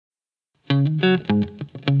So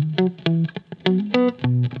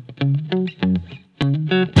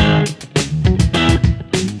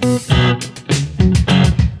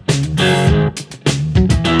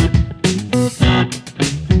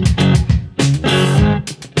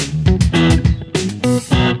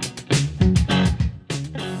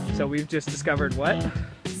we've just discovered what?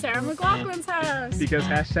 Sarah McLaughlin's house. Because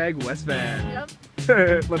hashtag West Van.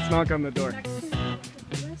 Yep. Let's knock on the door.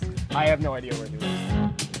 I have no idea where he lives.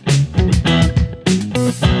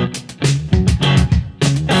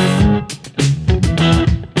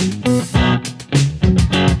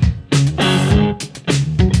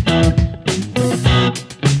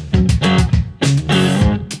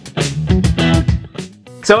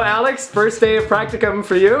 So Alex, first day of practicum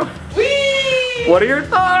for you? Whee! What are your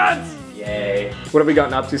thoughts? Yay. What have we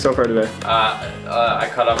gotten up to so far today? I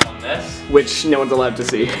caught up on this. Which no one's allowed to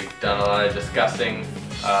see. We've done a lot of discussing,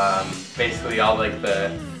 basically all like the,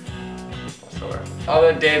 what's the word? All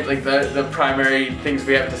the the primary things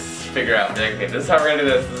we have to figure out. Like, okay, this is how we're gonna do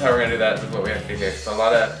this, this is how we're gonna do that, this is what we have to do here. So a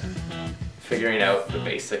lot of figuring out the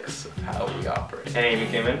basics of how we operate. And Amy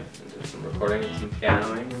came in and did some recording and some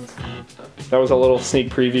pianoing and stuff. That was a little sneak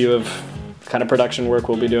preview of the kind of production work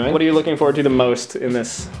we'll be doing. What are you looking forward to the most in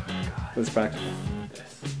this practice?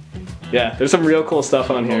 Yeah, there's some real cool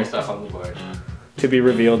stuff on here. Cool stuff on the board. To be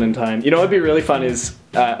revealed in time. You know what would be really fun is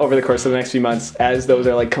over the course of the next few months, as those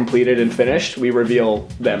are like completed and finished, we reveal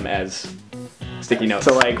them as sticky notes.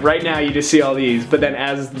 So like right now you just see all these, but then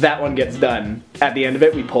as that one gets done, at the end of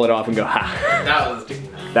it we pull it off and go, ha. That was a sticky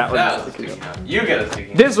note. That was a sticky note. You get a sticky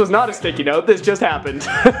note. This was not a sticky note, this just happened.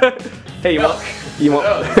 Hey, you want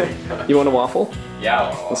a waffle? Yeah, I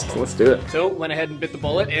want a waffle. Let's do it. So went ahead and bit the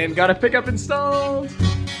bullet and got a pickup installed.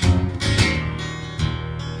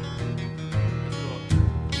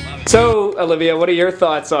 So, Olivia, what are your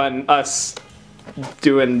thoughts on us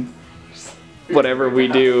doing whatever we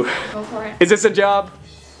do? Go for it. Is this a job?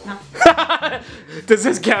 No. Does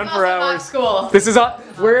this count for hours? School. This is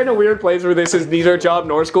we're in a weird place where this is neither job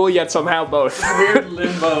nor school, yet somehow both. Weird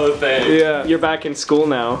limbo thing. Yeah, you're back in school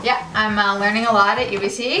now. Yeah, I'm learning a lot at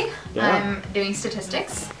UBC. Yeah. I'm doing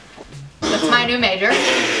statistics. That's my new major.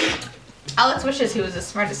 Alex wishes he was as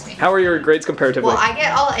smart as me. How are your grades comparatively? Well, I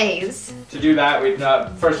get all A's. To do that, we'd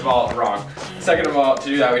first of all, wrong. Second of all, to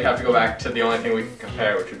do that, we'd have to go back to the only thing we can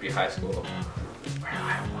compare, which would be high school.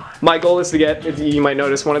 My goal is to get, you might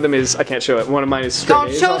notice, one of them is, I can't show it, one of mine is straight Don't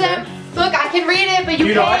A's show on them. there. Look, I can read it, but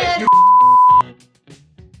you know can't.